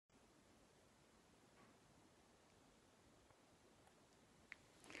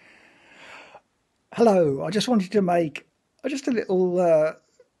Hello, I just wanted to make just a little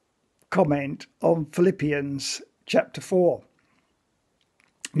comment on Philippians chapter 4.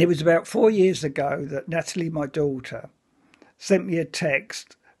 And it was about 4 years ago that Natalie, my daughter, sent me a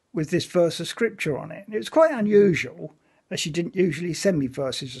text with this verse of scripture on it. And it was quite unusual, as she didn't usually send me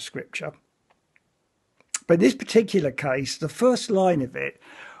verses of scripture. But in this particular case, the first line of it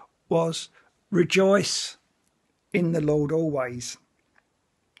was, "Rejoice in the Lord always."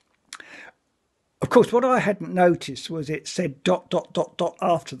 Of course, what I hadn't noticed was it said ...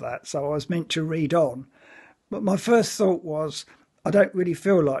 after that, so I was meant to read on. But my first thought was, I don't really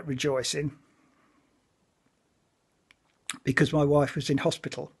feel like rejoicing because my wife was in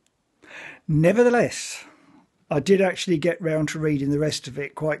hospital. Nevertheless, I did actually get round to reading the rest of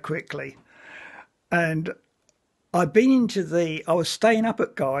it quite quickly. And I was staying up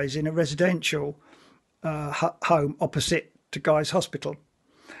at Guy's in a residential home opposite to Guy's Hospital.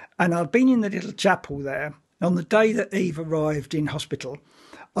 And I'd been in the little chapel there. On the day that Eve arrived in hospital,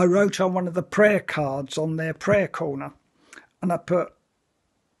 I wrote on one of the prayer cards on their prayer corner. And I put,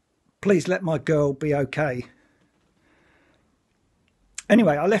 "Please let my girl be okay."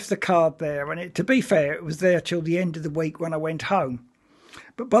 Anyway, I left the card there. And to be fair, it was there till the end of the week when I went home.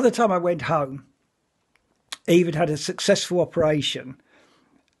 But by the time I went home, Eve had had a successful operation.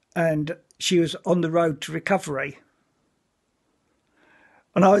 And she was on the road to recovery.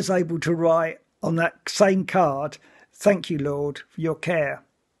 And I was able to write on that same card, "Thank you, Lord, for your care."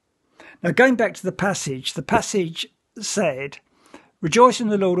 Now, going back to the passage said, "Rejoice in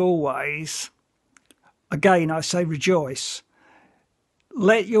the Lord always." Again, I say rejoice.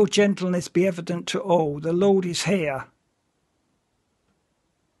 "Let your gentleness be evident to all. The Lord is here.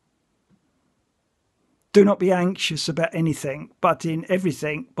 Do not be anxious about anything, but in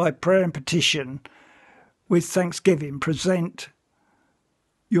everything, by prayer and petition, with thanksgiving, present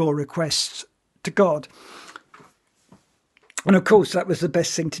your requests to God." And of course, that was the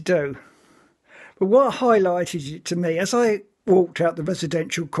best thing to do. But what highlighted it to me, as I walked out the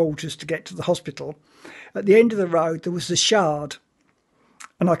residential quarters to get to the hospital, at the end of the road, there was the Shard.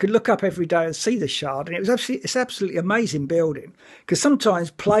 And I could look up every day and see the Shard. And it's absolutely amazing building, because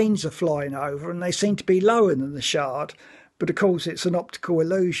sometimes planes are flying over and they seem to be lower than the Shard. But of course, it's an optical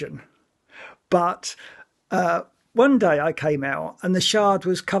illusion. But one day I came out and the Shard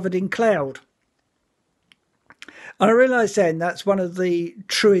was covered in cloud. And I realised then that's one of the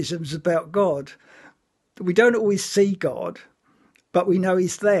truisms about God. We don't always see God, but we know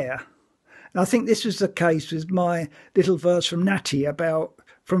he's there. And I think this was the case with my little verse from Natty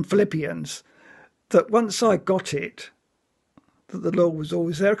from Philippians, that once I got it, that the Lord was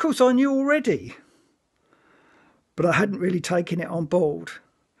always there. Of course, I knew already, but I hadn't really taken it on board.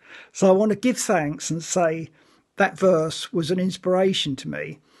 So I want to give thanks and say that verse was an inspiration to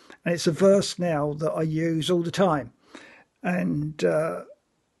me. And it's a verse now that I use all the time. And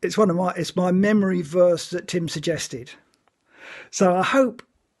it's my memory verse that Tim suggested. So I hope,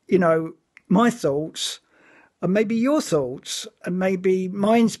 my thoughts and maybe your thoughts and maybe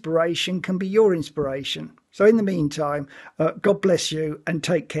my inspiration can be your inspiration. So in the meantime, God bless you and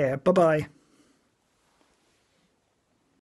take care. Bye-bye.